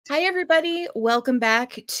Hi, everybody. Welcome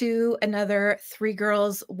back to another Three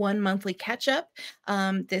Girls, One Monthly Catch Up.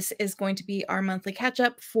 This is going to be our monthly catch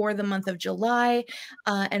up for the month of July.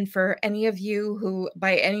 And for any of you who,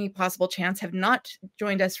 by any possible chance, have not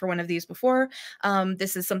joined us for one of these before,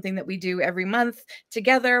 this is something that we do every month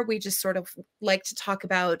together. We just sort of like to talk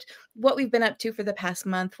about what we've been up to for the past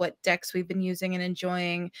month, what decks we've been using and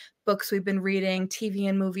enjoying, books we've been reading, TV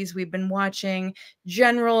and movies we've been watching,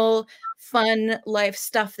 general fun life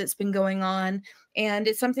stuff that's been going on. And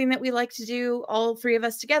it's something that we like to do, all three of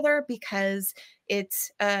us together, because it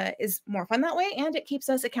is more fun that way. And it keeps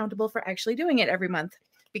us accountable for actually doing it every month,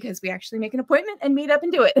 because we actually make an appointment and meet up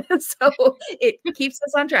and do it. So it keeps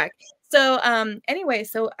us on track. So anyway,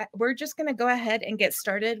 we're just going to go ahead and get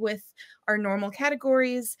started with our normal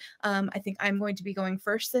categories. I think I'm going to be going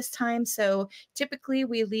first this time. So typically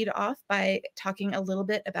we lead off by talking a little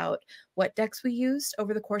bit about what decks we used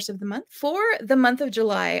over the course of the month. For the month of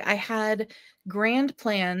July, I had grand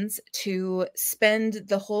plans to spend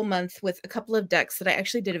the whole month with a couple of decks that I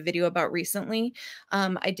actually did a video about recently.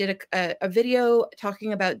 I did a video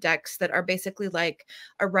talking about decks that are basically like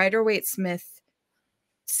a Rider-Waite-Smith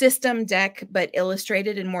system deck, but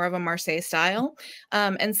illustrated in more of a Marseille style.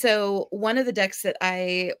 And so one of the decks that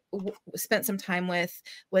I spent some time with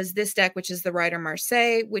was this deck, which is the Rider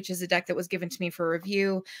Marseille, which is a deck that was given to me for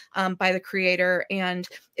review by the creator. And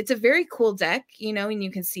it's a very cool deck, you know, and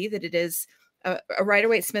you can see that it is a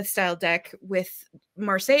Rider-Waite-Smith style deck with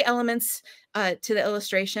Marseille elements to the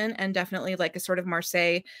illustration, and definitely like a sort of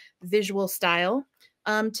Marseille visual style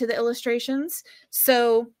to the illustrations.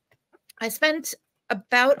 So I spent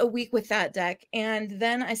about a week with that deck, and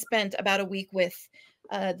then I spent about a week with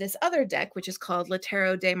this other deck, which is called Le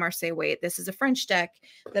Tarot de Marseille Waite. This is a French deck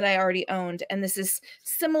that I already owned, and this is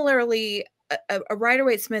similarly a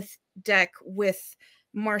Rider-Waite-Smith deck with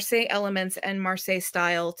Marseille elements and Marseille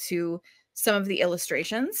style to some of the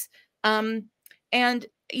illustrations. And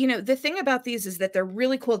you know, the thing about these is that they're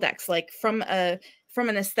really cool decks. Like from an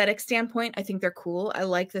aesthetic standpoint, I think they're cool. I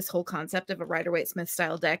like this whole concept of a Rider-Waite-Smith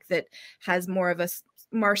style deck that has more of a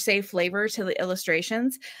Marseille flavor to the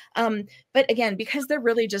illustrations. But again, because they're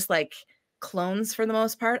really just like clones for the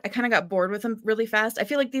most part, I kind of got bored with them really fast. I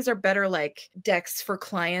feel like these are better like decks for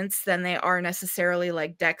clients than they are necessarily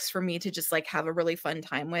like decks for me to just like have a really fun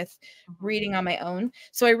time with reading on my own.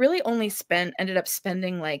 So I really only ended up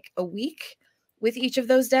spending like a week with each of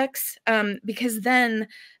those decks, because then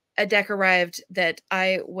a deck arrived that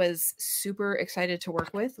I was super excited to work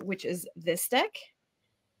with, which is this deck,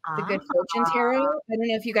 the Good Fortune Tarot. I don't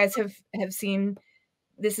know if you guys have seen.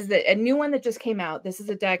 This is a new one that just came out. This is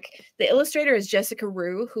a deck. The illustrator is Jessica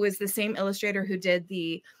Rue, who is the same illustrator who did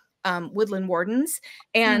the Woodland Wardens.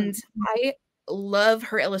 And I love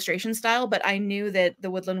her illustration style, but I knew that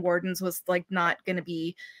the Woodland Wardens was like not going to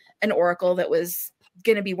be an oracle that was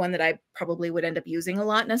going to be one that I probably would end up using a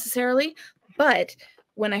lot necessarily. But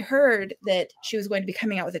when I heard that she was going to be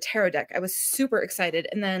coming out with a tarot deck, I was super excited.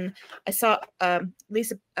 And then I saw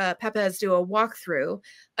Lisa Pepez do a walkthrough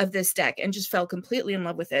of this deck and just fell completely in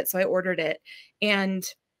love with it. So I ordered it. And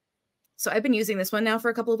so I've been using this one now for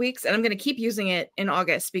a couple of weeks, and I'm going to keep using it in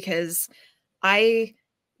August because I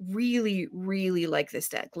really, really like this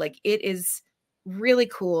deck. Like, it is really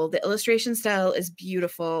cool. The illustration style is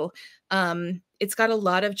beautiful. It's got a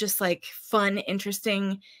lot of just like fun,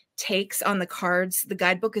 interesting takes on the cards. The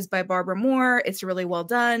guidebook is by Barbara Moore. It's really well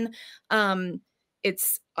done.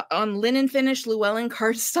 It's on linen finish Llewellyn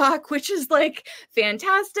cardstock, which is like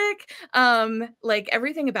fantastic. Like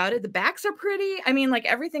everything about it, the backs are pretty. I mean, like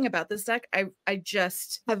everything about this deck, I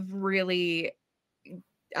just have really,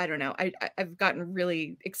 I don't know, I've gotten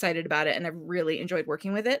really excited about it, and I've really enjoyed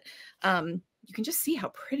working with it. You can just see how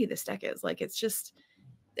pretty this deck is. Like, it's just,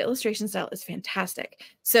 the illustration style is fantastic.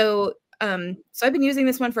 So I've been using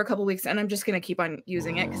this one for a couple weeks, and I'm just going to keep on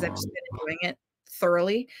using it because I've just been enjoying it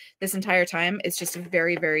thoroughly this entire time. It's just a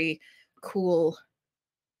very, very cool,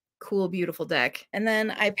 beautiful deck. And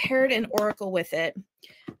then I paired an oracle with it,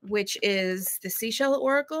 which is the Seashell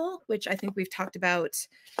Oracle, which I think we've talked about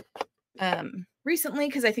recently,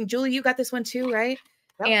 because I think, Julie, you got this one too, right?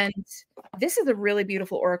 Yep. And this is a really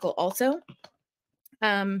beautiful oracle also.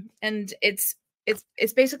 And it's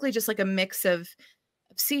basically just like a mix of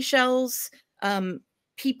seashells,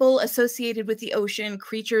 people associated with the ocean,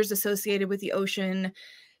 creatures associated with the ocean,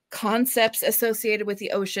 concepts associated with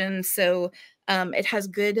the ocean. So it has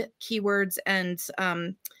good keywords, and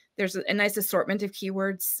there's a nice assortment of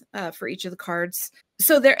keywords for each of the cards.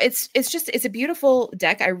 So it's a beautiful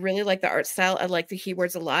deck. I really like the art style. I like the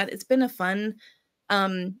keywords a lot. It's been a fun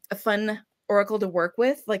oracle to work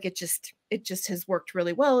with. Like it just has worked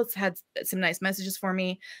really well. It's had some nice messages for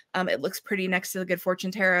me. It looks pretty next to the Good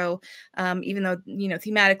Fortune Tarot, even though, you know,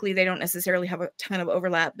 thematically they don't necessarily have a ton of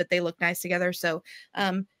overlap, but they look nice together. So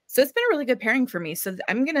so it's been a really good pairing for me. So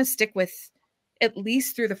I'm gonna stick with at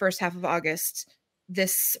least through the first half of August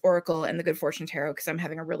this oracle and the Good Fortune Tarot, because I'm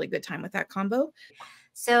having a really good time with that combo.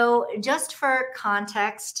 So just for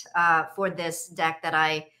context, for this deck that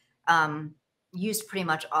I used pretty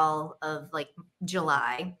much all of like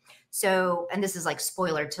July. So, and this is like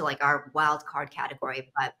spoiler to like our wild card category,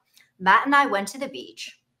 but Matt and I went to the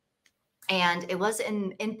beach, and it was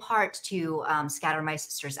in part to scatter my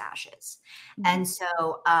sister's ashes. And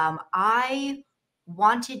so I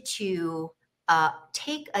wanted to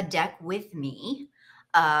take a deck with me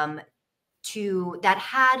that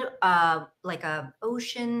had like a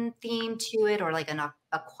ocean theme to it, or like an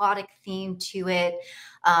aquatic theme to it,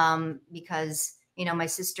 because you know my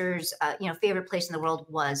sister's you know favorite place in the world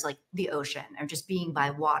was like the ocean or just being by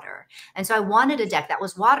water. And so I wanted a deck that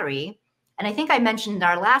was watery. And I think I mentioned in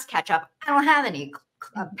our last catch up, I don't have any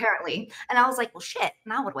apparently. And I was like, well, shit,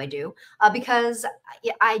 now what do I do? Because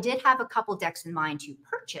I did have a couple decks in mind to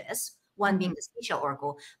purchase, one being the Seashell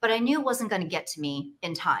Oracle, but I knew it wasn't going to get to me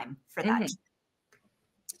in time for that.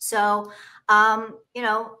 So, you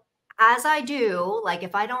know, as I do, like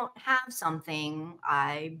if I don't have something,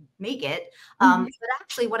 I make it. But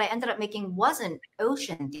actually what I ended up making wasn't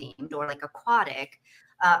ocean themed or like aquatic.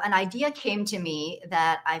 An idea came to me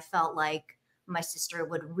that I felt like my sister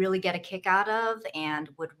would really get a kick out of and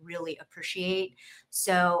would really appreciate.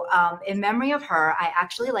 So in memory of her, I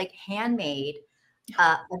actually like handmade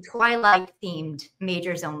a Twilight themed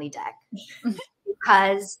majors only deck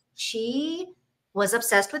because she was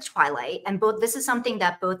obsessed with Twilight. And this is something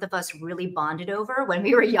that both of us really bonded over when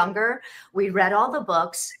we were younger. We read all the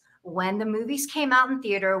books. When the movies came out in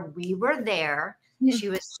theater, we were there. She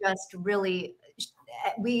was just really,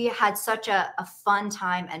 we had such a fun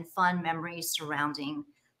time and fun memories surrounding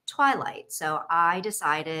Twilight. So I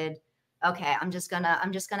decided, okay, I'm just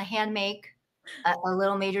gonna hand make a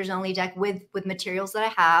little majors only deck with materials that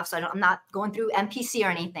I have. So I'm not going through MPC or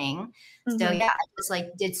anything. So yeah, I just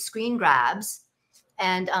like did screen grabs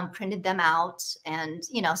and printed them out, and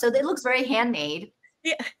you know, so it looks very handmade.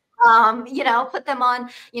 Yeah. You know, put them on,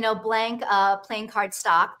 you know, blank playing card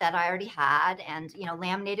stock that I already had, and you know,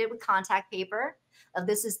 laminated with contact paper.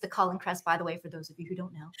 This is the Colin Crest, by the way, for those of you who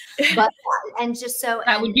don't know. But and just so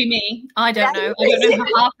that would be me. I don't know. I don't know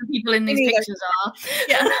how half the people in these pictures are.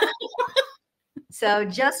 Yeah. So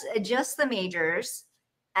just the majors,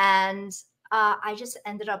 and I just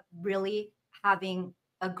ended up really having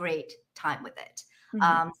a great time with it.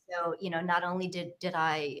 So you know, not only did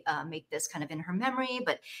I make this kind of in her memory,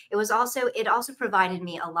 but it also provided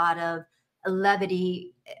me a lot of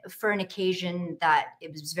levity for an occasion that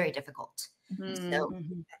it was very difficult.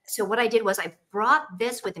 So what I did was I brought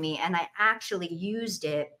this with me, and I actually used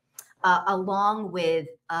it along with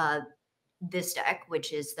this deck,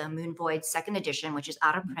 which is the Moon Void second edition, which is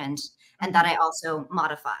out of print, and that I also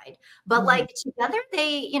modified. But like together,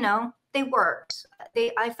 they, you know, they worked.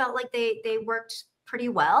 I felt like they worked pretty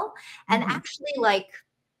well. And actually, like,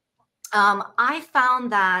 I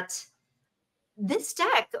found that this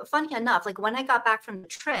deck, funny enough, like when I got back from the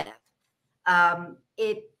trip,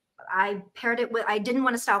 I paired it with, I didn't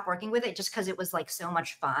want to stop working with it just because it was like so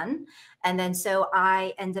much fun. And then so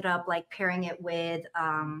I ended up like pairing it with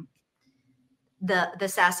the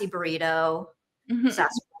Sassy Burrito,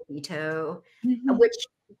 Sassy Burrito,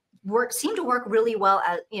 which seemed to work really well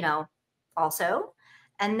as, you know, also.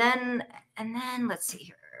 And then let's see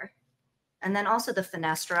here. And then also the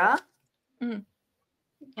Fenestra. You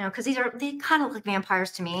know, because they kind of look like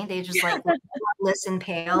vampires to me. They just like bloodless and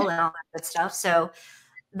pale and all that good stuff. So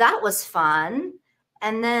that was fun.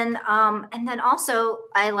 And then also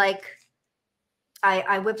I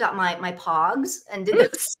whipped out my pogs and did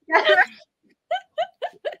this together.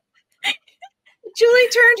 Julie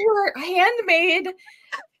turned her handmade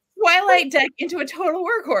Twilight deck into a total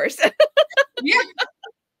workhorse. Yeah.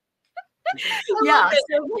 Yeah.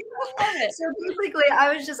 So basically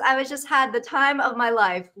I was just had the time of my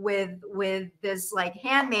life with this like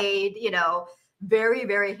handmade, you know, very,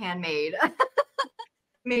 very handmade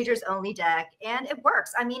majors only deck. And it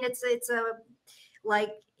works. I mean, it's a,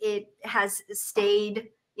 like, it has stayed,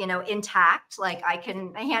 you know, intact. Like I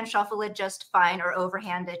can hand shuffle it just fine or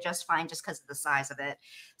overhand it just fine just because of the size of it.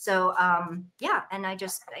 So yeah, and I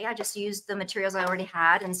just used the materials I already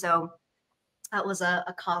had. And so that was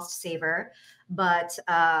a cost saver. But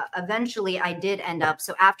eventually I did end up,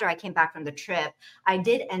 so after I came back from the trip, I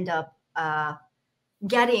did end up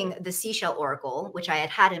getting the seashell oracle, which I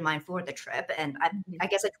had in mind for the trip. And I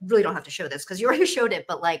guess I really don't have to show this because you already showed it,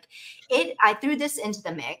 but like I threw this into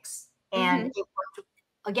the mix and it worked.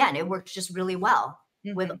 Again, it worked just really well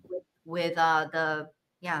with the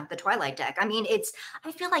Twilight deck. I mean,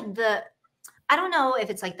 I feel like I don't know if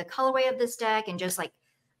it's like the colorway of this deck and just like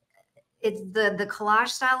it's the collage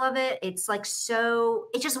style of it. It's like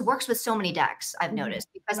it just works with so many decks, I've noticed,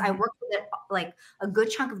 because I worked with it like a good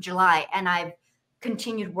chunk of July and I've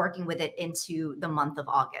continued working with it into the month of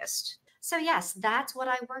August. So yes, that's what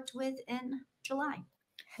I worked with in July.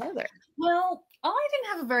 Heather. Well, I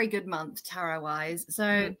didn't have a very good month tarot wise.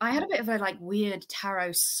 So I had a bit of a like weird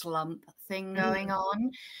tarot slump thing going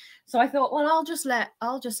on. So I thought, well, I'll just let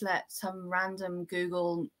some random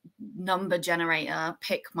Google number generator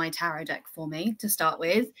pick my tarot deck for me to start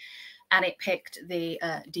with. And it picked the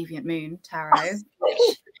Deviant Moon Tarot,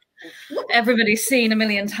 which everybody's seen a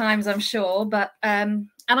million times, I'm sure. But and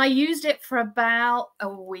I used it for about a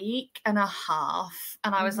week and a half.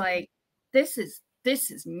 And I was like, this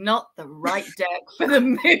is not the right deck for the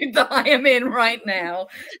mood that I am in right now.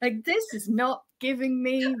 Like, this is not giving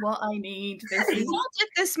me what I need. This is not at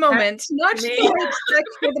this moment. Not the right deck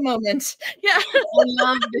for the moment. Yeah. I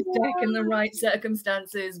love this deck in the right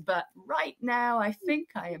circumstances, but right now I think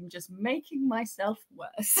I am just making myself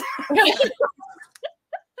worse.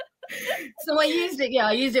 So I used it. Yeah,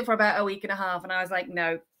 I used it for about a week and a half, and I was like,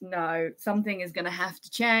 no, something is going to have to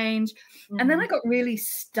change. And then I got really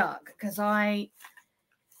stuck because I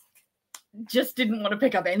just didn't want to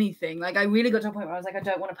pick up anything. Like, I really got to a point where I was like, I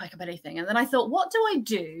don't want to pick up anything. And then I thought, what do I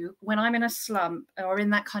do when I'm in a slump or in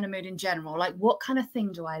that kind of mood in general? Like, what kind of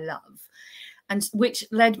thing do I love? And which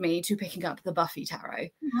led me to picking up the Buffy Tarot,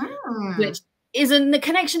 which isn't the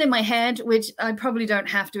connection in my head, which I probably don't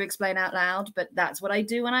have to explain out loud, but that's what I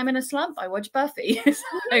do when I'm in a slump. I watch Buffy.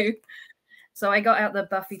 So I got out the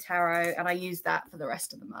Buffy Tarot and I used that for the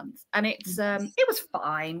rest of the month. And it was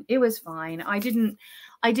fine. It was fine.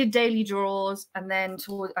 I did daily draws, and then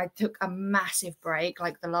I took a massive break,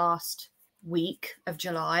 like the last week of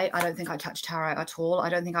July. I don't think I touched tarot at all. I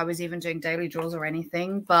don't think I was even doing daily draws or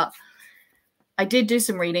anything, but I did do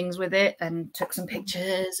some readings with it and took some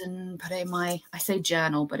pictures and put it in I say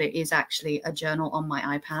journal, but it is actually a journal on my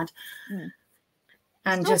iPad.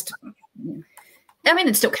 And I mean,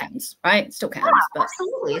 it still counts, right? It still counts. Yeah, but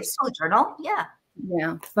absolutely. It's still a journal. Yeah.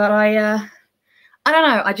 Yeah. But I don't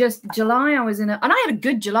know. July, I was and I had a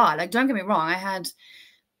good July. Like, don't get me wrong. I had,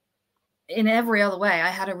 in every other way, I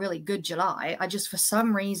had a really good July. I just, for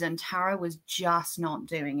some reason, tarot was just not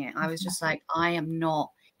doing it. I was just like, I am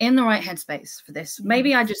not in the right headspace for this.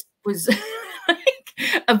 Maybe I just was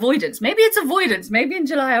like avoidance. Maybe it's avoidance. Maybe in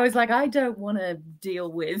July I was like, I don't want to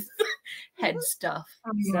deal with head stuff.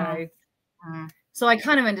 So I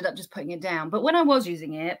kind of ended up just putting it down. But when I was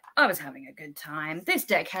using it, I was having a good time. This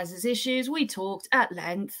deck has its issues. We talked at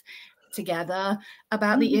length together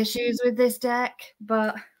about the issues with this deck,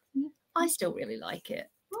 but I still really like it.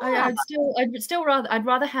 I'd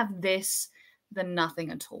rather have this than nothing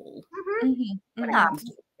at all. When it comes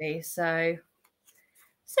to it. So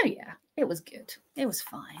yeah, it was good. It was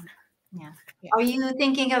fine. Yeah. Are you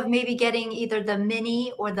thinking of maybe getting either the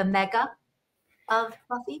mini or the mega of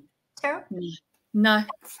Buffy Tarot? No.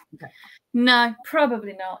 Okay. No,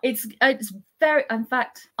 probably not. It's very, in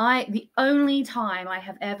fact, the only time I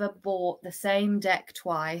have ever bought the same deck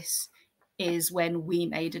twice is when we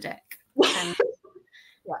made a deck. And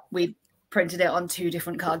we printed it on 2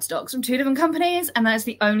 different cardstocks from 2 different companies, and that's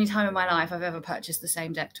the only time in my life I've ever purchased the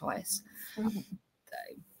same deck twice.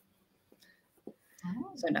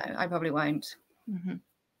 So no, I probably won't.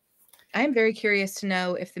 I'm very curious to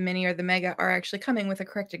know if the mini or the mega are actually coming with a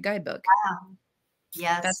corrected guidebook.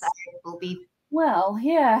 Yes, I will be. Well,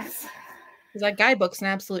 yes. Because that guidebook's an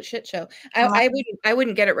absolute shit show. I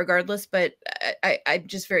wouldn't get it regardless, but I'm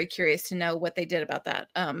just very curious to know what they did about that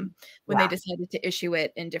when they decided to issue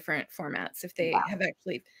it in different formats. If they have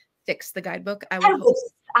actually fixed the guidebook, I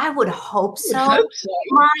would hope so.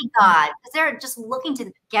 My God, because they're just looking to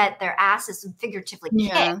get their asses figuratively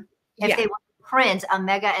kicked if they want to print a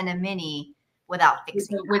mega and a mini without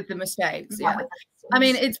fixing with the mistakes. I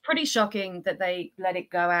mean, it's pretty shocking that they let it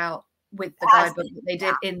go out with the guidebook that they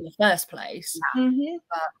did in the first place.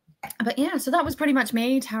 But yeah, so that was pretty much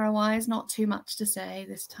me tarot wise. Not too much to say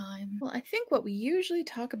this time. Well, I think what we usually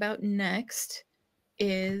talk about next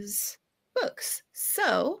is books.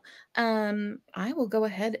 So I will go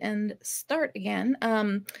ahead and start again.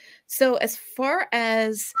 So as far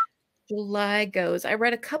as July goes, I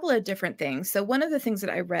read a couple of different things. So one of the things that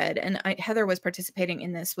I read, and Heather was participating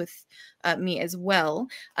in this with me as well.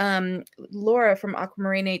 Laura from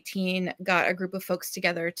Aquamarine 18 got a group of folks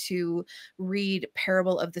together to read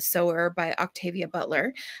Parable of the Sower by Octavia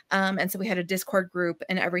Butler. And so we had a Discord group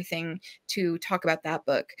and everything to talk about that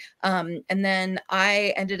book. And then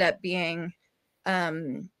I ended up being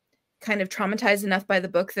kind of traumatized enough by the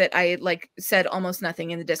book that I like said almost nothing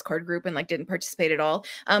in the Discord group and like didn't participate at all.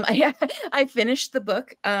 I finished the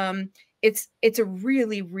book. It's a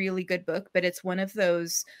really, really good book, but it's one of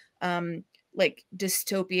those like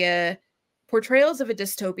dystopia portrayals of a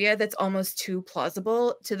dystopia that's almost too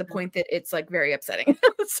plausible to the point that it's like very upsetting.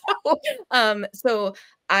 So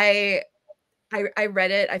I read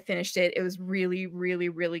it, I finished it. It was really, really,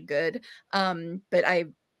 really good. But I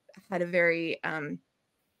had a very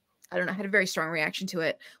I don't know, I had a very strong reaction to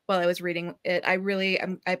it while I was reading it. I really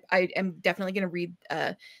am, I am definitely going to read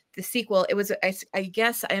the sequel. It was, I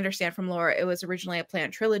guess I understand from Laura, it was originally a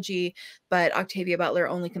planned trilogy, but Octavia Butler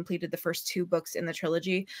only completed the first 2 books in the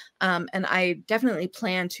trilogy. And I definitely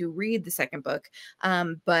plan to read the second book.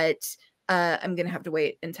 But I'm going to have to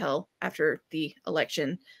wait until after the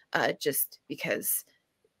election, just because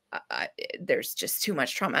there's just too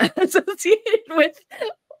much trauma associated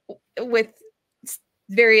with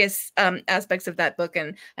various aspects of that book,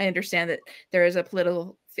 and I understand that there is a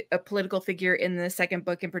political figure in the second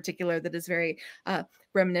book in particular that is very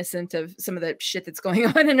reminiscent of some of the shit that's going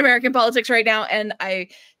on in American politics right now, and I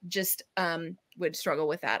just would struggle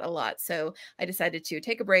with that a lot. So I decided to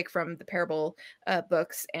take a break from the Parable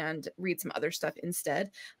books and read some other stuff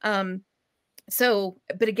instead. So,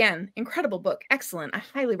 but again, incredible book, excellent. I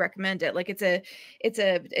highly recommend it. Like it's a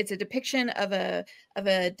depiction of a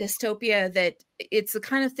dystopia that it's the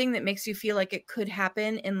kind of thing that makes you feel like it could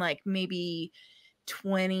happen in like maybe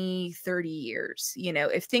 20, 30 years. You know,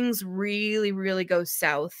 if things really, really go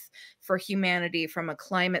south for humanity from a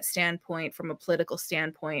climate standpoint, from a political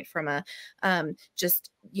standpoint, from a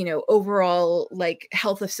just, you know, overall like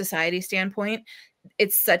health of society standpoint,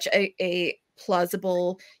 it's such a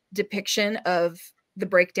plausible depiction of the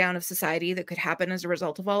breakdown of society that could happen as a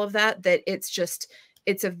result of all of that, that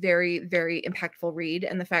it's a very, very impactful read.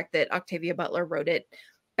 And the fact that Octavia Butler wrote it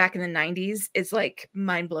back in the 90s is like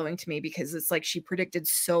mind-blowing to me, because it's like she predicted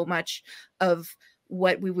so much of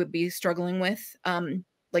what we would be struggling with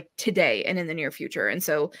like today and in the near future. And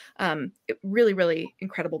so really, really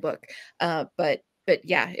incredible book. But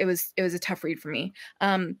yeah, it was a tough read for me.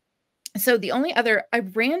 So the only other I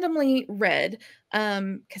randomly read,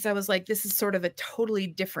 because I was like, this is sort of a totally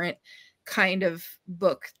different kind of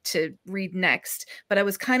book to read next, but I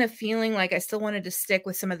was kind of feeling like I still wanted to stick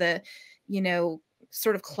with some of the, you know,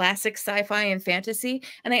 sort of classic sci-fi and fantasy.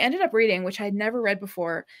 And I ended up reading, which I'd never read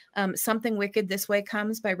before, Something Wicked This Way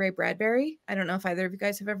Comes by Ray Bradbury. I don't know if either of you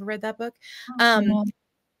guys have ever read that book.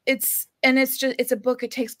 It's a book,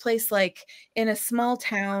 it takes place like in a small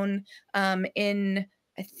town in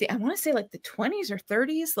I want to say like the 20s or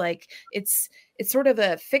 30s. Like it's sort of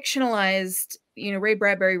a fictionalized, you know, Ray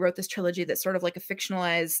Bradbury wrote this trilogy that's sort of like a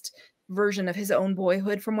fictionalized version of his own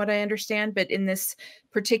boyhood, from what I understand. But in this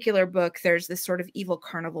particular book, there's this sort of evil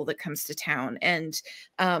carnival that comes to town, and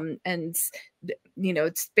you know,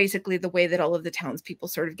 it's basically the way that all of the townspeople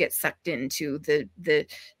sort of get sucked into the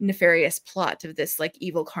nefarious plot of this like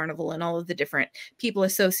evil carnival and all of the different people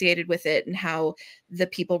associated with it, and how the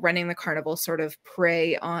people running the carnival sort of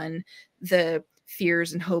prey on the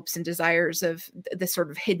fears and hopes and desires of the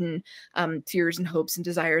sort of hidden fears and hopes and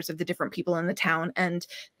desires of the different people in the town. And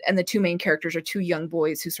the 2 main characters are 2 young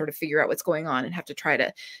boys who sort of figure out what's going on and have to try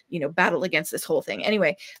to, you know, battle against this whole thing.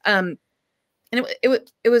 Anyway, and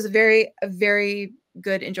it was a very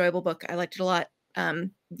good, enjoyable book. I liked it a lot.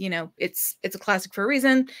 You know, it's a classic for a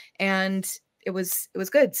reason, and it was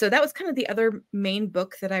good. So that was kind of the other main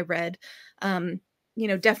book that I read. You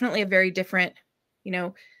know, definitely a very different, you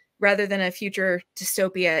know, rather than a future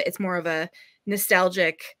dystopia, it's more of a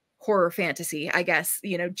nostalgic horror fantasy, I guess,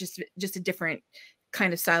 you know, just a different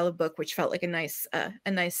kind of style of book, which felt like a nice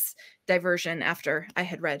diversion after I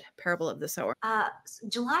had read Parable of the Sower.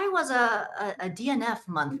 July was a DNF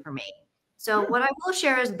month for me. So what I will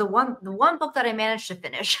share is the one book that I managed to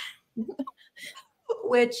finish,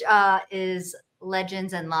 which is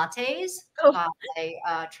Legends and Lattes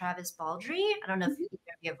by Travis Baldree. I don't know if either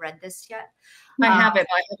of you have read this yet. I have it,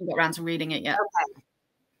 but I haven't got around to reading it yet.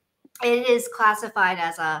 Okay. It is classified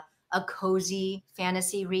as a cozy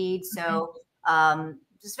fantasy read. So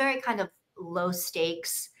just very kind of low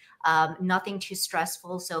stakes, nothing too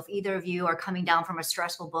stressful. So if either of you are coming down from a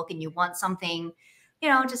stressful book and you want something, you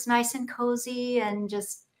know, just nice and cozy and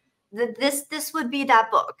just this would be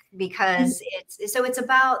that book, because it's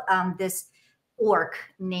about this orc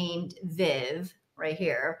named Viv right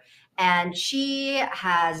here, and she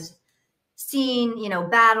has seen, you know,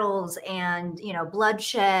 battles and, you know,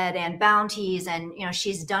 bloodshed and bounties, and, you know,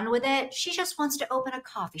 she's done with it. She just wants to open a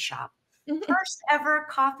coffee shop. First ever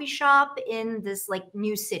coffee shop in this like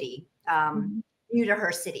new city, new to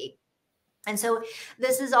her city. And so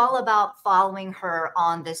this is all about following her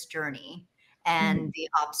on this journey and the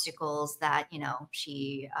obstacles that, you know,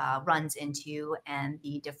 she runs into, and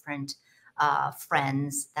the different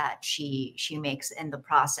friends that she makes in the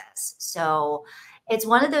process. So it's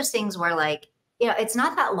one of those things where, like, you know, it's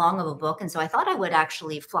not that long of a book, and so I thought I would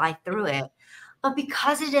actually fly through it. But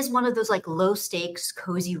because it is one of those like low stakes,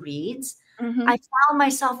 cozy reads, I found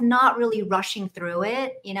myself not really rushing through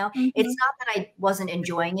it. You know, it's not that I wasn't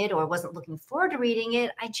enjoying it or wasn't looking forward to reading it.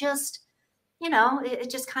 I just, you know, it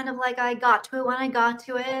just kind of like I got to it when I got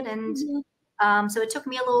to it. And so it took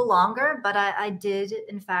me a little longer, but I did,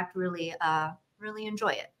 in fact, really, really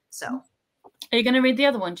enjoy it. So, are you going to read the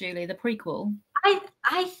other one, Julie, the prequel? I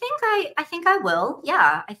think I will.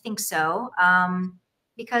 Yeah, I think so.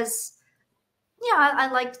 Because, yeah,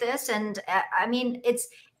 I like this, and I mean,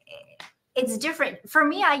 it's different for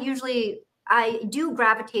me. I do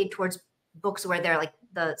gravitate towards books where they're like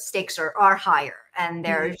the stakes are higher, and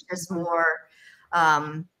there's just more,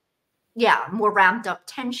 more ramped up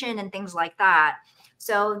tension and things like that.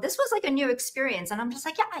 So this was like a new experience, and I'm just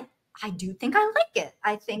like, yeah, I do think I like it.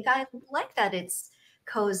 I think I like that it's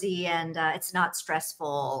cozy and it's not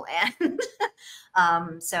stressful, and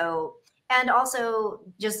so, and also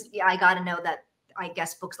just, yeah, I got to know that I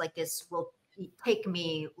guess books like this will take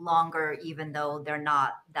me longer, even though they're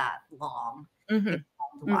not that long.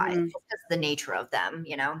 Why? It's just the nature of them,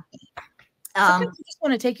 you know. Sometimes you just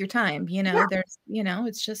want to take your time, you know. There's, you know,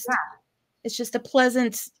 it's just a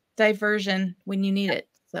pleasant diversion when you need it.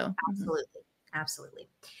 So absolutely.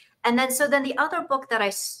 And then the other book that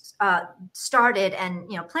I started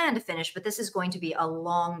and, you know, plan to finish, but this is going to be a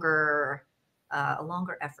longer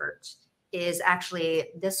effort, is actually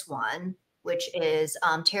this one, which is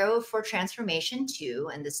Tarot for Transformation 2.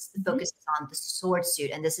 And this focuses on the sword suit.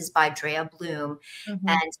 And this is by Drea Bloom. And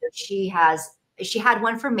so she had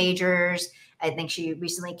one for majors. I think she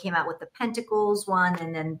recently came out with the Pentacles one,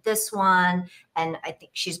 and then this one. And I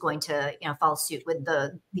think she's going to, you know, follow suit with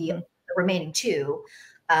the remaining two.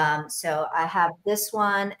 So I have this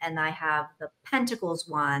one, and I have the Pentacles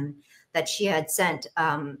one that she had sent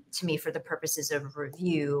to me for the purposes of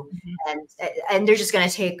review. And they're just going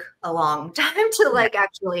to take a long time to like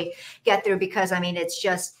actually get through, because I mean, this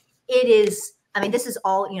is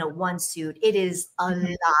all, you know, one suit. It is a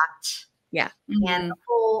lot. Yeah. And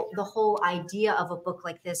the whole idea of a book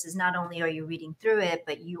like this is not only are you reading through it,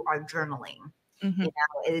 but you are journaling. You know,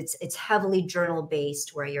 it's heavily journal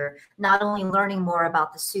based, where you're not only learning more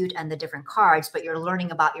about the suit and the different cards, but you're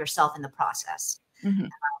learning about yourself in the process.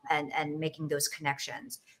 And making those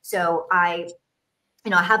connections. So I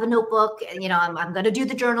have a notebook, and, you know, I'm going to do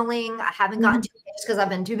the journaling. I haven't gotten to it just because I've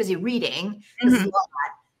been too busy reading. This is a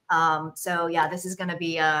lot. So yeah, this is going to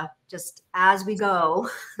be just as we go,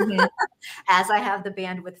 as I have the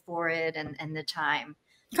bandwidth for it and the time.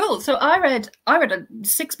 Cool. So I read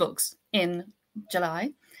 6 books in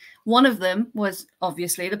July. One of them was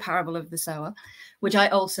obviously The Parable of the Sower, which I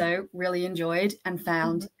also really enjoyed and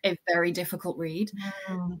found a very difficult read.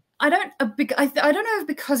 I don't know if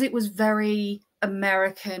because it was very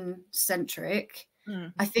American centric.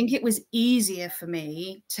 I think it was easier for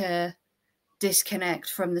me to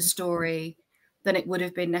disconnect from the story than it would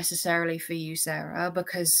have been necessarily for you, Sarah,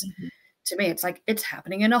 because to me it's like it's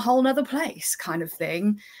happening in a whole nother place kind of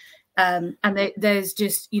thing. And there's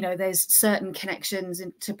just, you know, there's certain connections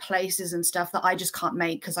into places and stuff that I just can't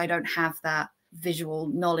make because I don't have that visual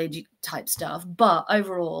knowledge type stuff. But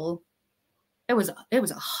overall, it was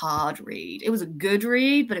a hard read. It was a good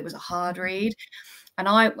read, but it was a hard read. And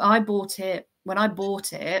I bought it. When I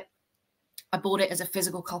bought it as a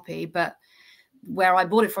physical copy, but where I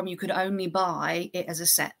bought it from, you could only buy it as a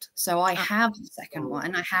set. So I have the second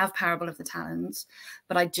one. I have Parable of the Talents,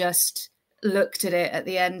 but I just looked at it at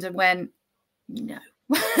the end and went, no,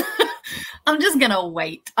 I'm just going to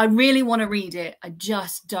wait. I really want to read it. I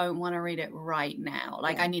just don't want to read it right now.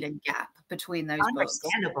 Like I need a gap between those books.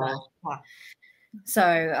 Understandable. So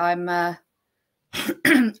I'm, I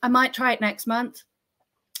might try it next month.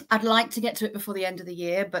 I'd like to get to it before the end of the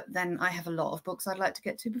year, but then I have a lot of books I'd like to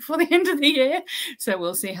get to before the end of the year. So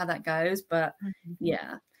we'll see how that goes. But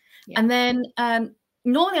yeah. And then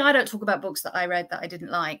normally I don't talk about books that I read that I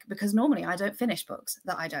didn't like, because normally I don't finish books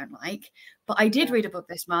that I don't like. But I did read a book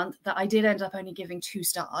this month that I did end up only giving 2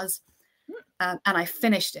 stars, and I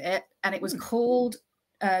finished it, and it was called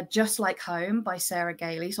Just Like Home by Sarah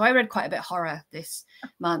Gailey. So I read quite a bit of horror this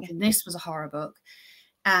month, and this was a horror book.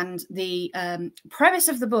 And the premise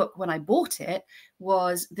of the book when I bought it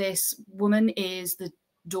was this woman is the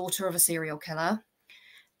daughter of a serial killer,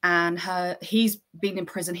 and he's been in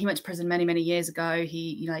prison. He went to prison many, many years ago.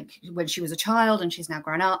 He, like, when she was a child, and she's now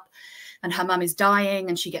grown up, and her mum is dying,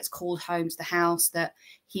 and she gets called home to the house that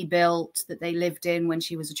he built, that they lived in when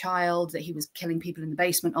she was a child, that he was killing people in the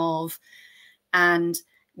basement of. And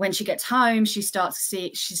when she gets home, she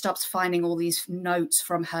starts finding all these notes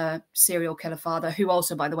from her serial killer father, who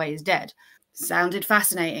also, by the way, is dead. Sounded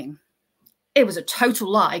fascinating. It was a total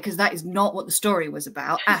lie, because that is not what the story was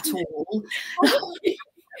about at all.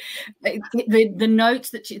 The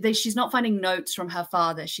notes that she's not finding notes from her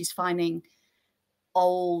father. She's finding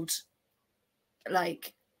old,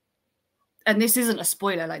 like, and this isn't a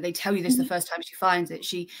spoiler, like they tell you this the first time she finds it.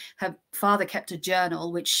 Her father kept a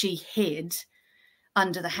journal which she hid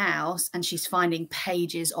under the house, and she's finding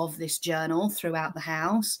pages of this journal throughout the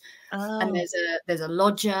house. And there's a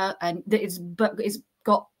lodger, and it's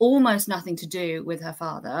got almost nothing to do with her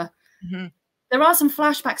father. There are some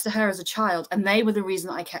flashbacks to her as a child, and they were the reason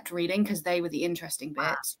that I kept reading, because they were the interesting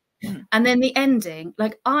bits. And then the ending,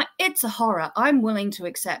 like, it's a horror. I'm willing to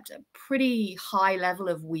accept a pretty high level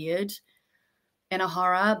of weird in a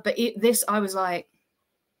horror, but this, I was like,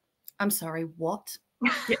 I'm sorry, what?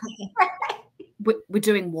 We're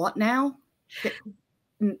doing what now?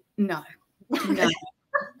 No.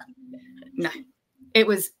 It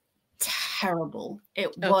was terrible.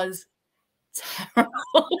 It was terrible.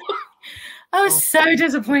 I was so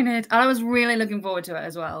disappointed. I was really looking forward to it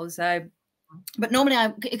as well. So, but normally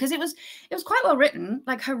because it was quite well written.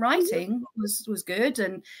 Like, her writing was good,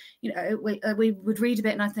 and you know, we would read a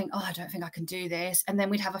bit, and I think, oh, I don't think I can do this, and then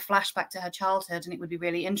we'd have a flashback to her childhood, and it would be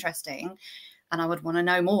really interesting, and I would want to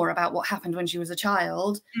know more about what happened when she was a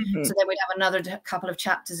child. So then we'd have another couple of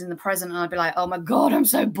chapters in the present, and I'd be like, oh my God, I'm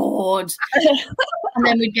so bored. And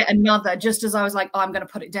then we'd get another, just as I was like, oh, I'm going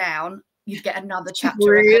to put it down, you'd get another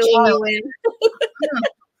chapter. Really?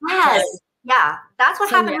 Yes. Yeah. That's what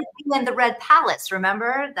happened with in the Red Palace.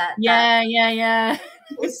 Remember that? Yeah.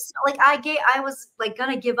 It's like I was like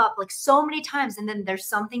gonna give up like so many times, and then there's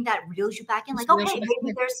something that reels you back in, like, okay,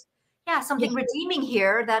 maybe there's something redeeming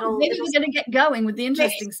here that'll maybe we're gonna get going with the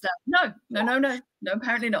interesting stuff. No,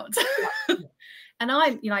 apparently not. And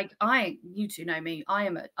I'm, you know, like, you two know me, I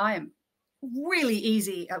am really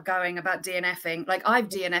easy at going about DNFing. Like, I've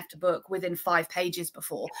DNF'd a book within 5 pages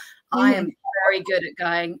before. I am very good at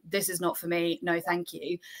going, this is not for me, no thank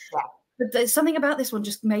you. But there's something about this one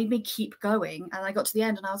just made me keep going, and I got to the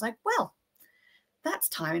end and I was like, well, that's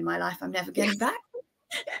time in my life I'm never getting back.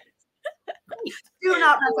 Do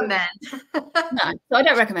not recommend. No, so I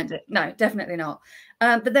don't recommend it. No, definitely not.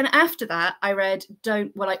 But then after that, I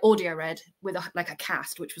audio read with a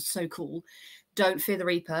cast, which was so cool. Don't Fear the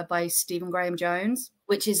Reaper by Stephen Graham Jones,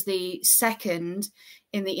 which is the second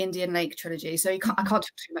in the Indian Lake trilogy. So I can't talk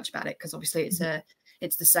too much about it, because obviously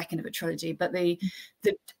it's the second of a trilogy. But the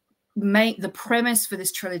premise for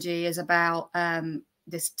this trilogy is about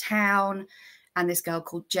this town and this girl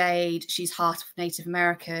called Jade. She's half Native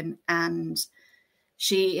American, and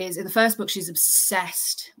she is, in the first book, she's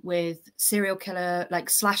obsessed with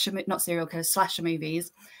slasher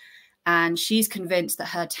movies, and she's convinced that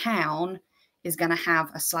her town is going to have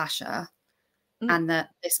a slasher, and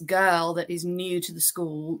that this girl that is new to the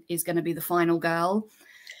school is going to be the final girl.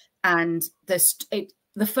 And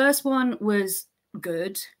the first one was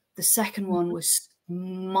good. The second one was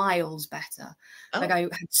miles better. Like, I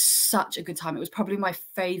had such a good time. It was probably my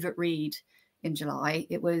favorite read in July.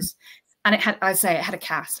 It was, and it had a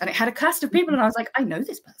cast, and it had a cast of people, and I was like, I know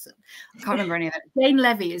this person. I can't remember any of them. Jane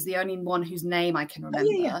Levy is the only one whose name I can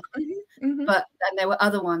remember. But then there were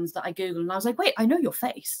other ones that I Googled, and I was like, wait, I know your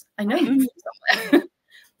face. I know you somewhere.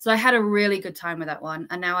 So I had a really good time with that one.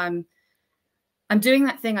 And now I'm doing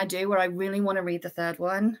that thing I do where I really want to read the third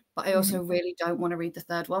one, but I also really don't want to read the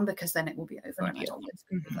third one, because then it will be over, and I don't want it to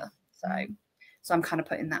be over. So I'm kind of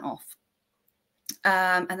putting that off.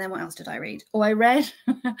 And then what else did I read? I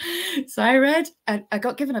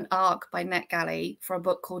got given an ARC by NetGalley for a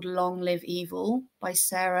book called Long Live Evil by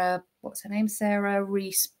Sarah, what's her name? Sarah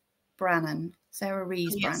Rees Brannan. Sarah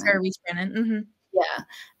Rees Brannan. Yeah.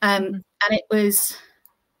 And it was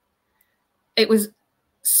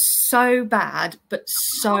so bad, but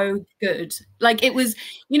so good. Like, it was,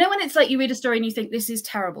 you know, when it's like you read a story and you think, this is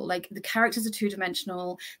terrible. Like, the characters are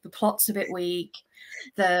 2-dimensional, the plot's a bit weak,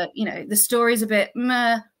 The story's a bit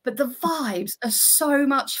meh, but the vibes are so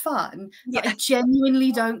much fun that I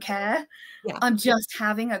genuinely don't care. Yeah. I'm just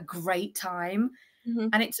having a great time. Mm-hmm.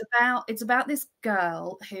 And it's about this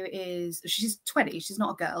girl she's 20. She's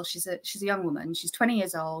not a girl. She's a young woman. She's 20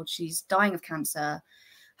 years old. She's dying of cancer.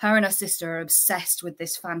 Her and her sister are obsessed with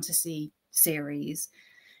this fantasy series.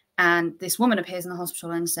 And this woman appears in the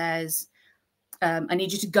hospital and says, I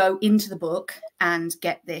need you to go into the book and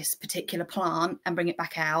get this particular plant and bring it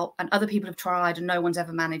back out. And other people have tried and no one's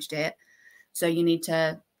ever managed it. So you need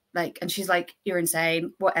to and she's like, you're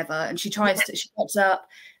insane, whatever. And she pops up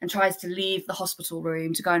and tries to leave the hospital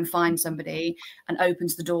room to go and find somebody, and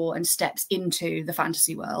opens the door and steps into the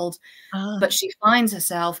fantasy world. But she finds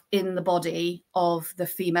herself in the body of the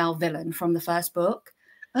female villain from the first book.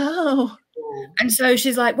 Oh. And so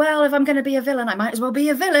she's like, well, if I'm going to be a villain, I might as well be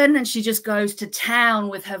a villain. And she just goes to town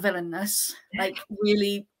with her villainness, like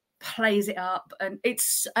really plays it up. And it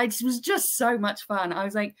was just so much fun. I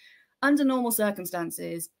was like, under normal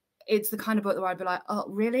circumstances, it's the kind of book that I'd be like, oh,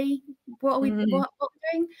 really? What are we doing?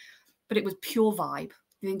 But it was pure vibe.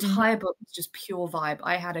 The entire book was just pure vibe.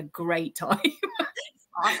 I had a great time.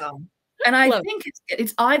 Awesome. And I think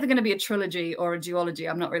it's either going to be a trilogy or a duology.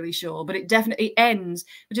 I'm not really sure, but it definitely ends,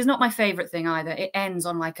 which is not my favorite thing either. It ends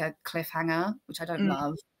on like a cliffhanger, which I don't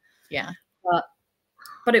love. Yeah.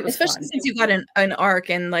 But it was especially fun. Since you got an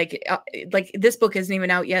arc, and like this book isn't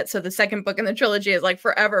even out yet, so the second book in the trilogy is like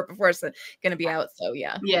forever before it's going to be out. So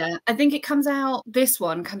yeah, I think it comes out. This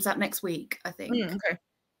one comes out next week, I think. Okay.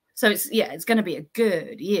 So it's going to be a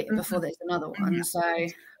good year before there's another one. So,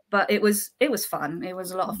 but it was fun. It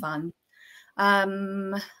was a lot of fun.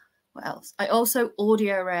 What else? I also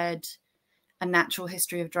audio read A Natural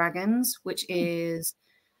History of Dragons, which is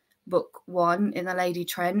book 1 in the Lady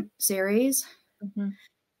Trent series.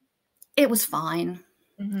 It was fine.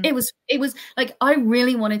 It was like, I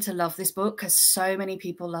really wanted to love this book because so many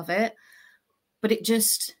people love it, but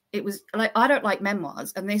it was like, I don't like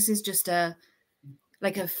memoirs, and this is just a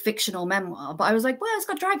fictional memoir, but I was like, well, it's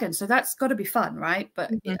got dragons, so that's got to be fun, right?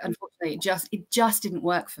 But unfortunately, it just didn't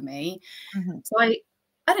work for me. So I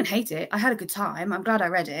didn't hate it. I had a good time. I'm glad I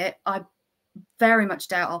read it. I very much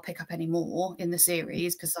doubt I'll pick up any more in the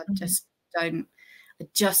series because I just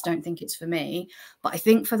don't think it's for me. But I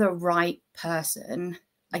think for the right person,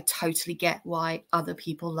 I totally get why other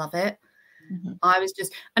people love it. I was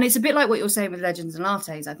just, and it's a bit like what you're saying with Legends and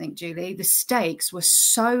Lattes, I think, Julie. The stakes were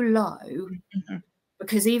so low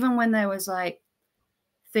because even when there was like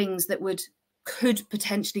things that could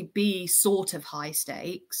potentially be sort of high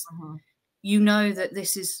stakes, you know that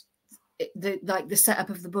this is the setup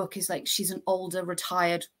of the book is like she's an older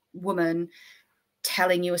retired woman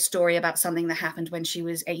telling you a story about something that happened when she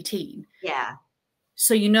was 18. Yeah.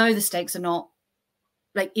 So you know the stakes are not,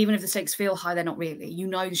 like, even if the stakes feel high, they're not really. You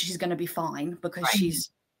know she's going to be fine because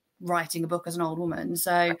she's writing a book as an old woman.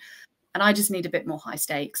 So, and I just need a bit more high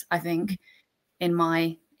stakes, I think, in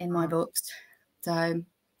my books. So,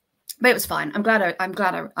 but it was fine. I'm glad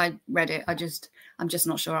I read it. I'm just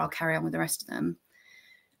not sure I'll carry on with the rest of them.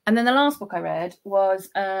 And then the last book I read was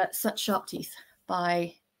Such Sharp Teeth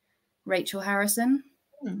by Rachel Harrison,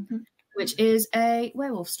 which is a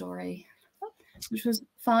werewolf story, which was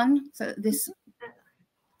fun. So this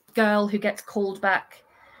girl who gets called back,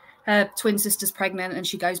 her twin sister's pregnant, and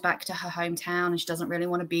she goes back to her hometown and she doesn't really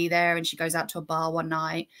want to be there, and she goes out to a bar one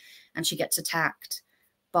night and she gets attacked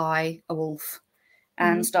by a wolf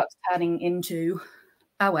and starts turning into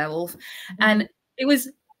a werewolf. And it was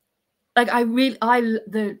like,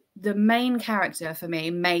 the main character for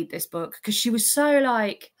me made this book because she was so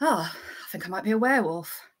like, oh, I think I might be a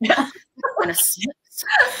werewolf.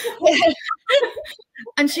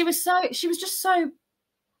 And she was just so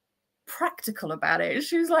practical about it.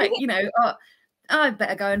 She was like, oh, I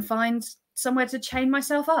better go and find somewhere to chain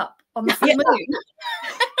myself up on the full moon.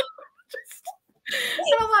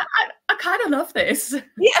 And I'm like, I kind of love this. So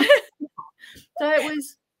it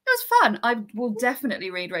was fun. I will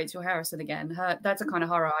definitely read Rachel Harrison again. That's a kind of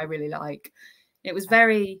horror I really like. It was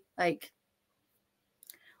very like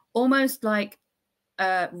almost like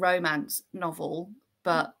a romance novel,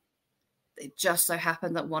 but it just so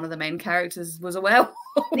happened that one of the main characters was a werewolf.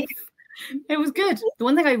 It was good. The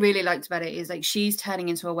one thing I really liked about it is like she's turning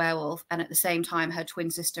into a werewolf, and at the same time her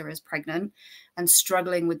twin sister is pregnant and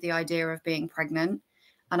struggling with the idea of being pregnant.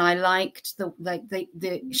 And I liked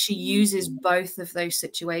she uses both of those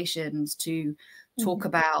situations to talk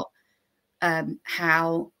about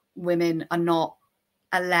how women are not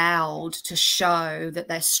allowed to show that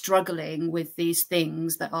they're struggling with these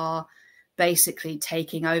things that are basically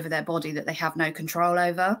taking over their body that they have no control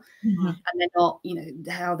over. And they're not,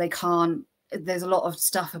 how they can't there's a lot of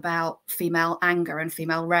stuff about female anger and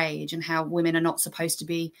female rage and how women are not supposed to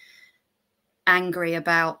be angry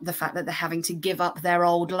about the fact that they're having to give up their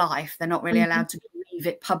old life. They're not really allowed to grieve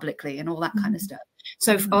it publicly and all that kind of stuff.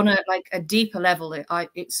 So on a deeper level,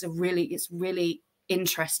 it's really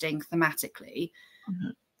interesting thematically.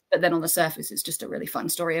 But then on the surface, it's just a really fun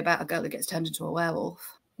story about a girl that gets turned into a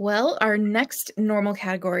werewolf. Well, our next normal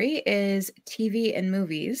category is TV and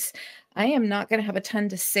movies. I am not going to have a ton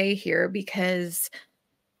to say here because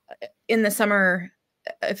in the summer,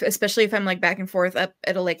 especially if I'm like back and forth up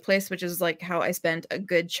at a lake place, which is like how I spent a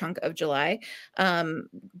good chunk of July,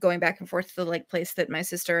 going back and forth to the lake place that my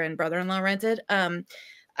sister and brother-in-law rented.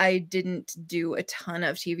 I didn't do a ton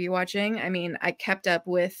of TV watching. I mean, I kept up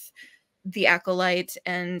with The Acolyte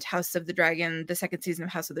and House of the Dragon, the second season of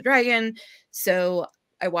House of the Dragon. So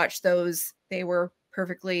I watched those. They were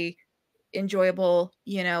perfectly enjoyable,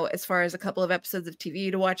 you know, as far as a couple of episodes of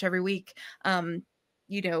TV to watch every week.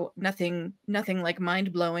 You know, nothing like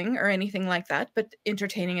mind blowing or anything like that, but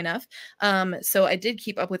entertaining enough. So I did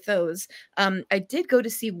keep up with those. I did go to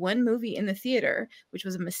see one movie in the theater, which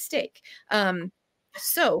was a mistake.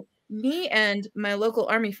 So me and my local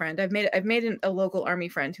army friend, I've made a local army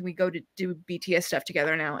friend who we go to do BTS stuff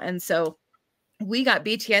together now. And so we got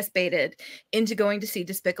BTS baited into going to see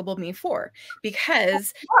Despicable Me 4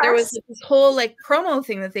 because there was this whole like promo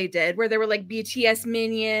thing that they did where there were like BTS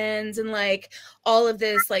minions and like all of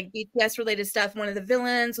this like BTS related stuff. One of the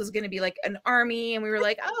villains was going to be like an army. And we were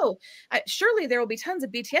like, oh, surely there will be tons of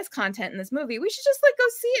BTS content in this movie. We should just like go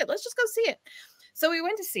see it. Let's just go see it. So we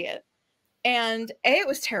went to see it. And A, it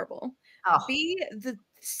was terrible. Oh. B, the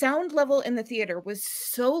sound level in the theater was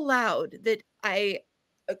so loud that I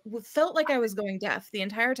felt like I was going deaf the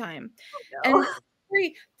entire time. Oh, no. And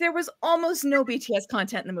three, there was almost no BTS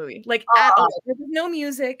content in the movie, like at all. There was no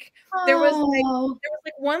music. There was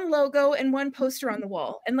like one logo and one poster on the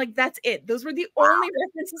wall, and like that's it. Those were the only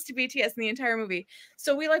references to BTS in the entire movie.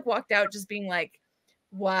 So we like walked out just being like,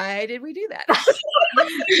 why did we do that?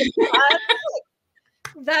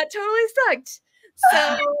 That totally sucked.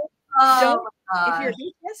 So if you're a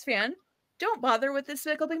BTS fan, don't bother with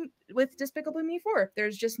Despicable Me 4.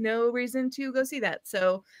 There's just no reason to go see that.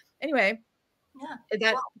 So anyway,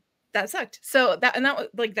 that sucked. So that was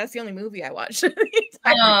like that's the only movie I watched the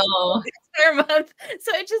entire month.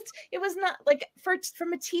 So it was not like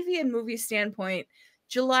from a TV and movie standpoint.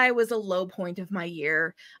 July was a low point of my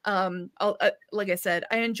year. Like I said,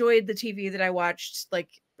 I enjoyed the TV that I watched. Like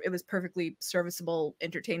it was perfectly serviceable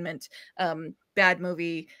entertainment. Bad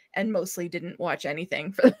movie, and mostly didn't watch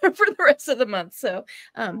anything for the rest of the month. So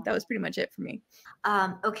that was pretty much it for me.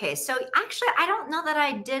 Okay, so actually, I don't know that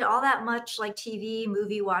I did all that much like TV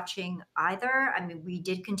movie watching either. I mean, we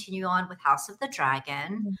did continue on with House of the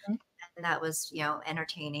Dragon, and that was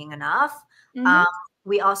entertaining enough.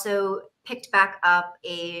 We also picked back up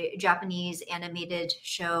a Japanese animated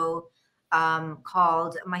show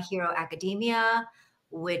called My Hero Academia,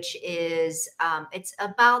 which is it's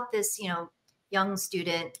about this young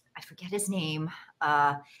student, I forget his name,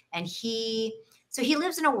 and he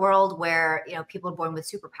lives in a world where people are born with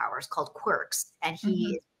superpowers called quirks, and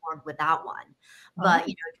he is born without one. But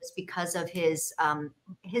just because of his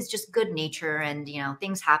just good nature, and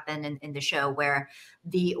things happen in the show where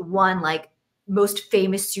the one like most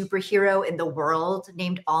famous superhero in the world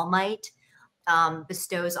named All Might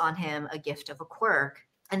bestows on him a gift of a quirk,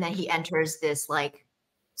 and then he enters this like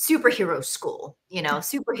superhero school,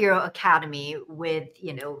 superhero academy with,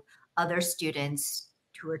 other students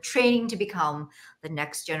who are training to become the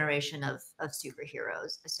next generation of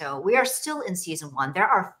superheroes. So we are still in season 1. There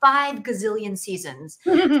are 5 gazillion seasons.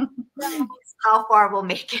 How far we'll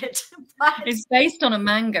make it. But it's based on a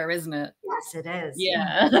manga, isn't it? Yes, it is.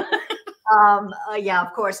 Yeah. Yeah,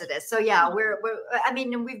 of course it is. So yeah, I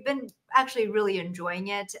mean, we've been actually really enjoying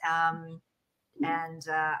it. And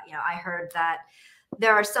I heard that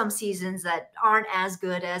there are some seasons that aren't as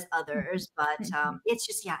good as others, but it's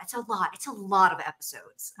just it's a lot. It's a lot of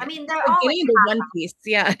episodes. I mean, they're all getting into One Piece.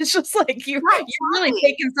 Yeah, it's just like you're really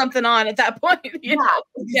taking something on at that point. You know?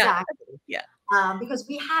 Exactly. Yeah. Because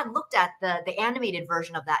we had looked at the animated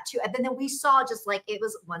version of that too, and then we saw just like it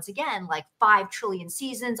was once again like 5 trillion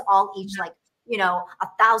seasons, all each like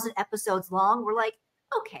 1,000 episodes long. We're like,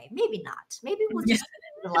 okay, maybe not. Maybe we'll just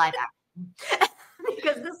do the live action.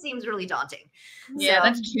 Because this seems really daunting. Yeah, so,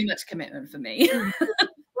 that's too much commitment for me.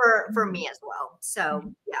 for me as well. So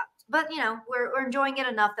yeah, but we're enjoying it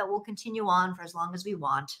enough that we'll continue on for as long as we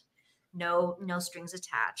want. No strings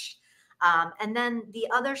attached. And then the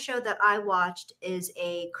other show that I watched is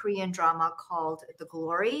a Korean drama called The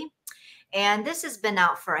Glory. And this has been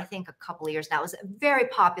out for, I think, a couple of years now. It was very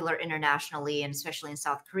popular internationally and especially in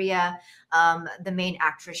South Korea. The main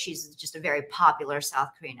actress, she's just a very popular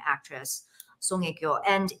South Korean actress, Song Hye-kyo.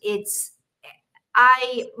 And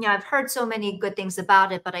I've heard so many good things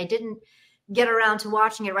about it, but I didn't get around to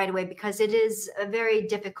watching it right away because it is a very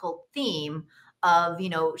difficult theme of,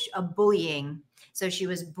 a bullying. So she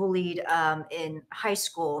was bullied in high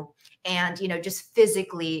school and, just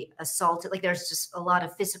physically assaulted. Like there's just a lot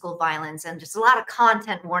of physical violence and just a lot of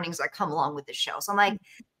content warnings that come along with the show. So I'm like,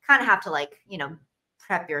 kind of have to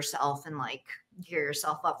prep yourself and gear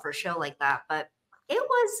yourself up for a show like that. But it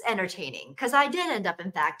was entertaining because I did end up,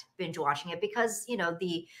 in fact, binge watching it because,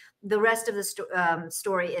 the rest of the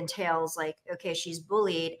story entails okay, she's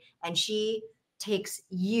bullied and she takes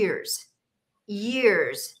years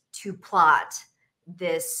to plot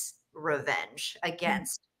this revenge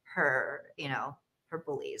against her, her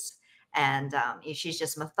bullies. And she's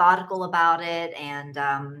just methodical about it, and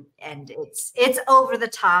it's over the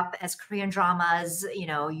top as Korean dramas,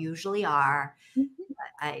 usually are.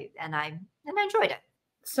 I enjoyed it.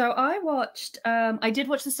 So I did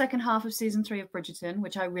watch the second half of season 3 of Bridgerton,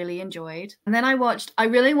 which I really enjoyed. And then I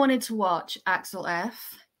really wanted to watch Axel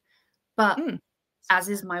F, but as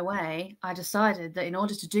is my way, I decided that in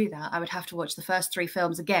order to do that, I would have to watch the first 3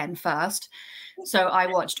 films again first. So I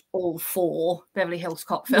watched all 4 Beverly Hills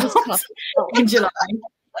Cop films in July.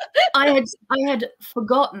 I had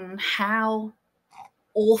forgotten how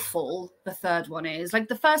awful the third one is. Like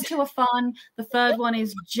the first 2 are fun. The third one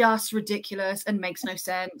is just ridiculous and makes no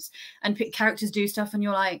sense. And characters do stuff and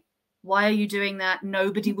you're like, why are you doing that?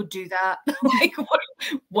 Nobody would do that. Like,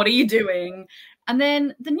 what are you doing? And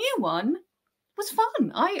then the new one was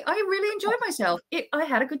fun. I really enjoyed myself. I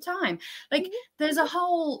had a good time. Like there's a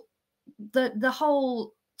whole the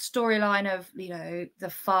whole storyline of the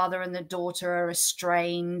father and the daughter are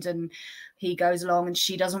estranged and he goes along and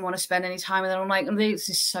she doesn't want to spend any time with him. I'm like, this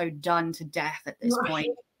is so done to death at this point.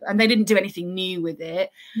 And they didn't do anything new with it.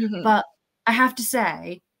 But I have to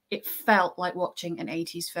say it felt like watching an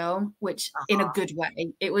 80s film, which in a good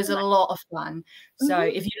way. It was a lot of fun. So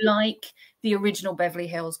if you like the original Beverly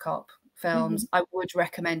Hills Cop films, I would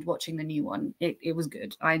recommend watching the new one. It was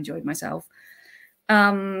good. I enjoyed myself.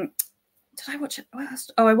 Did I watch it?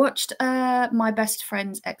 I watched My Best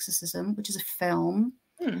Friend's Exorcism, which is a film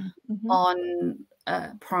on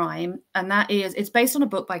Prime, and it's based on a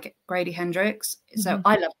book by Grady Hendrix. So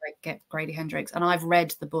I love Grady Hendrix, and I've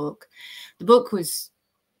read the book. The book was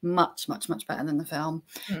much better than the film.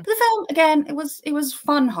 But the film, again, it was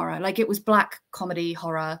fun horror. Like it was black comedy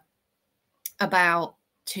horror about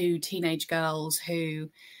 2 teenage girls who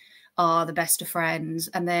are the best of friends,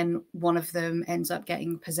 and then one of them ends up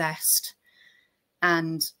getting possessed,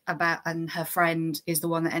 and her friend is the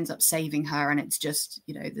one that ends up saving her, and it's just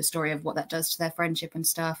the story of what that does to their friendship and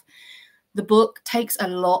stuff. The book takes a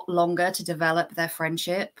lot longer to develop their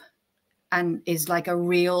friendship and is like a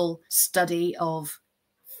real study of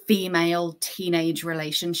female teenage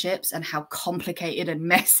relationships and how complicated and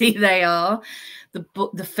messy they are.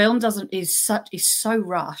 The film is so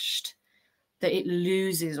rushed that it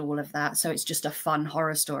loses all of that. So it's just a fun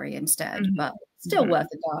horror story instead, but still worth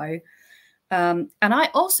a go. And I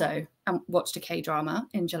also watched a K-drama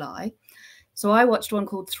in July. So I watched one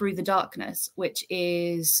called Through the Darkness, which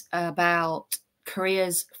is about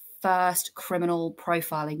Korea's first criminal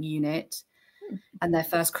profiling unit and their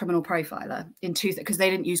first criminal profiler because they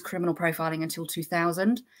didn't use criminal profiling until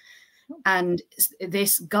 2000. And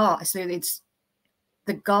this guy, so it's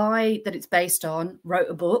the guy that it's based on wrote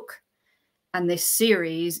a book, and this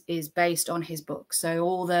series is based on his book. So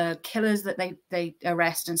all the killers that they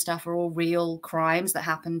arrest and stuff are all real crimes that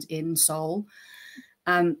happened in Seoul,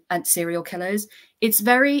 and serial killers. It's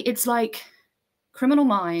like Criminal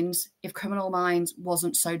Minds if Criminal Minds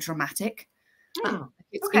wasn't so dramatic.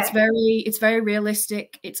 It's very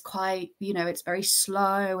realistic. It's quite, it's very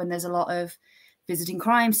slow, and there's a lot of visiting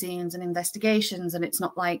crime scenes and investigations, and it's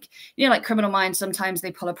not like like Criminal Minds, sometimes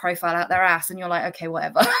they pull a profile out their ass and you're like, okay,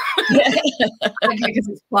 whatever. Because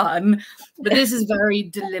it's fun. But this is very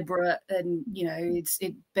deliberate, and it's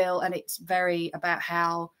built, and it's very about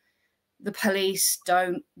how the police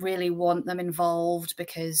don't really want them involved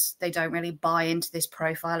because they don't really buy into this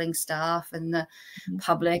profiling stuff, and the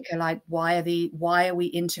public are like, why are we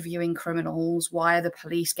interviewing criminals? Why are the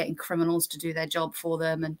police getting criminals to do their job for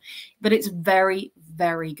them? But it's very,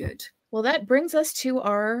 very good. Well, that brings us to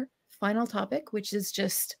our final topic, which is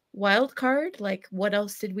just Wildcard. Like, what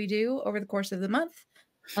else did we do over the course of the month?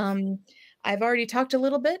 I've already talked a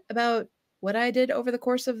little bit about what I did over the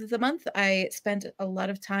course of the month. I spent a lot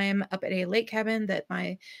of time up at a lake cabin that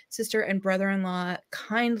my sister and brother-in-law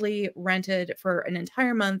kindly rented for an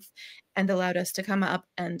entire month and allowed us to come up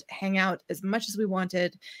and hang out as much as we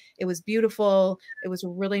wanted. It was beautiful. It was a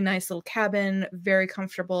really nice little cabin, very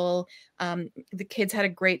comfortable. The kids had a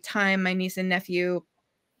great time. My niece and nephew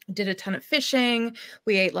did a ton of fishing.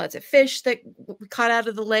 We ate lots of fish that we caught out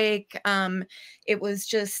of the lake. It was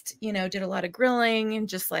just, did a lot of grilling and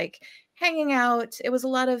just like hanging out. It was a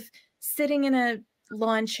lot of sitting in a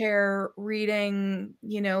lawn chair, reading,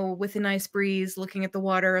 with a nice breeze, looking at the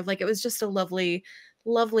water. Like it was just a lovely,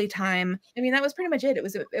 lovely time. I mean, that was pretty much it.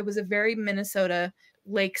 It was a very Minnesota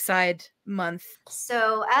lakeside month.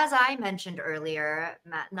 So, as I mentioned earlier,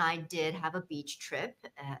 Matt and I did have a beach trip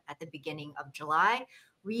at the beginning of July.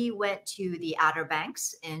 We went to the Outer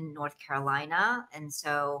Banks in North Carolina. And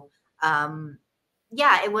so,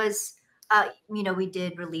 yeah, it was, we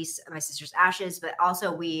did release my sister's ashes, but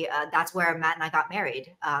also that's where Matt and I got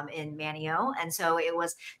married in Manio. And so it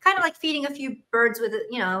was kind of like feeding a few birds with,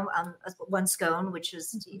 one scone, which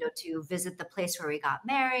was, to visit the place where we got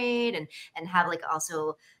married and have like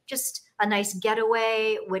also just a nice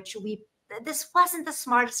getaway, this wasn't the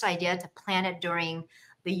smartest idea to plan it during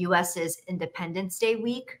the US's Independence Day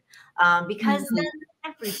week because then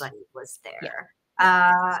everybody was there.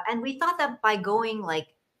 Yeah. And we thought that by going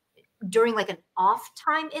during an off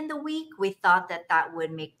time in the week, we thought that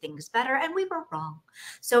would make things better, and we were wrong.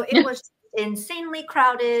 So it was insanely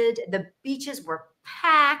crowded. The beaches were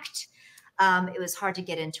packed. It was hard to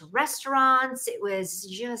get into restaurants. It was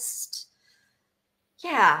just,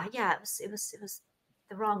 it was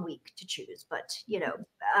the wrong week to choose, but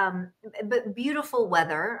but beautiful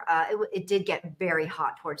weather. It did get very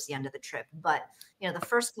hot towards the end of the trip, but the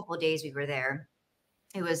first couple of days we were there,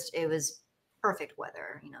 it was perfect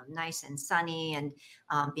weather, nice and sunny, and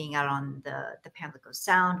being out on the Pamlico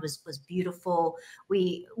Sound was beautiful.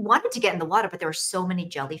 We wanted to get in the water, but there were so many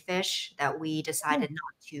jellyfish that we decided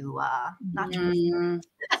not to.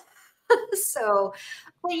 So,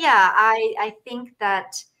 well, yeah, I think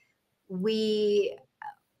that we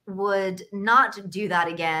would not do that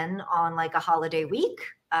again on like a holiday week.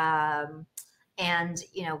 And,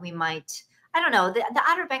 we might, I don't know, the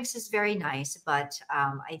Outer Banks is very nice, but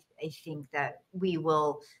I think that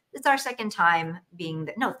it's our second time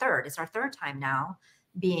third. It's our third time now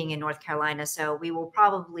being in North Carolina. So we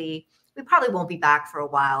probably won't be back for a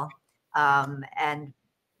while and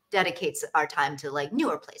dedicates our time to like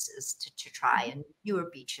newer places to try and newer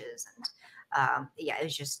beaches. And it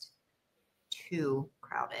was just too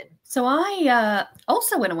crowded. So I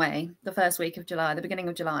also went away the first week of July, the beginning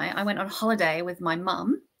of July. I went on holiday with my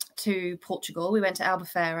mum to Portugal. We went to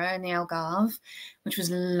Albufeira in the Algarve, which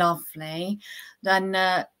was lovely. Then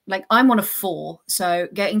I'm one of 4, so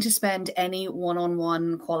getting to spend any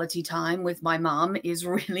one-on-one quality time with my mum is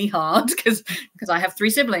really hard because I have 3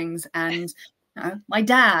 siblings and my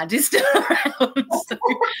dad is still around.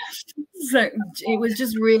 So it was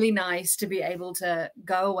just really nice to be able to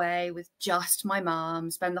go away with just my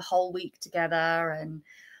mom, spend the whole week together, and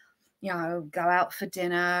go out for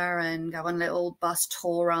dinner and go on little bus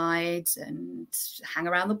tour rides and hang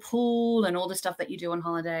around the pool and all the stuff that you do on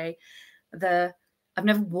holiday. I've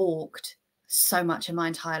never walked so much in my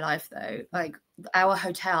entire life though. Like our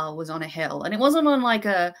hotel was on a hill, and it wasn't on like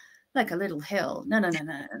a little hill. No.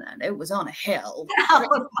 It was on a hill.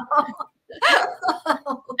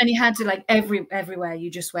 And you had to like everywhere you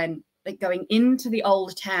just went, like going into the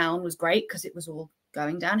old town was great because it was all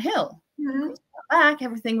going downhill. Mm-hmm. Back,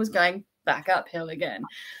 everything was going back uphill again.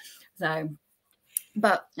 So,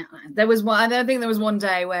 but there was one. I don't think there was one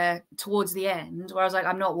day where towards the end where I was like,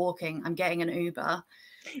 I'm not walking, I'm getting an Uber.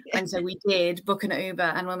 And so we did book an Uber,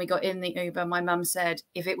 and when we got in the Uber, my mum said,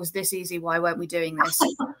 if it was this easy, why weren't we doing this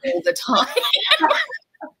all the time?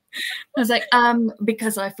 I was like,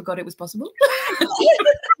 because I forgot it was possible.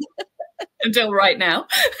 Until right now.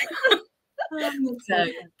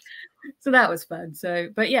 So that was fun. So,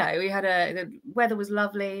 but yeah, the weather was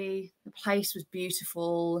lovely. The place was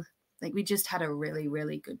beautiful. Like we just had a really,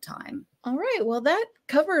 really good time. All right. Well, that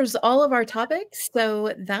covers all of our topics.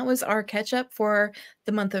 So that was our catch up for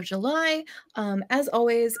the month of July. As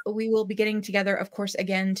always, we will be getting together, of course,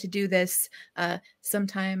 again to do this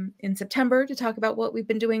sometime in September to talk about what we've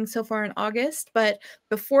been doing so far in August. But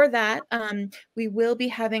before that, we will be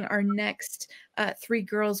having our next 3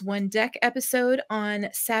 Girls, 1 Deck episode on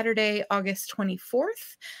Saturday, August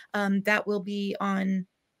 24th. That will be on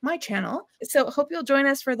my channel. So hope you'll join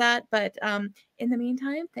us for that. But in the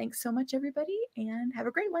meantime, thanks so much, everybody, and have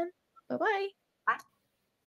a great one. Bye-bye. Bye.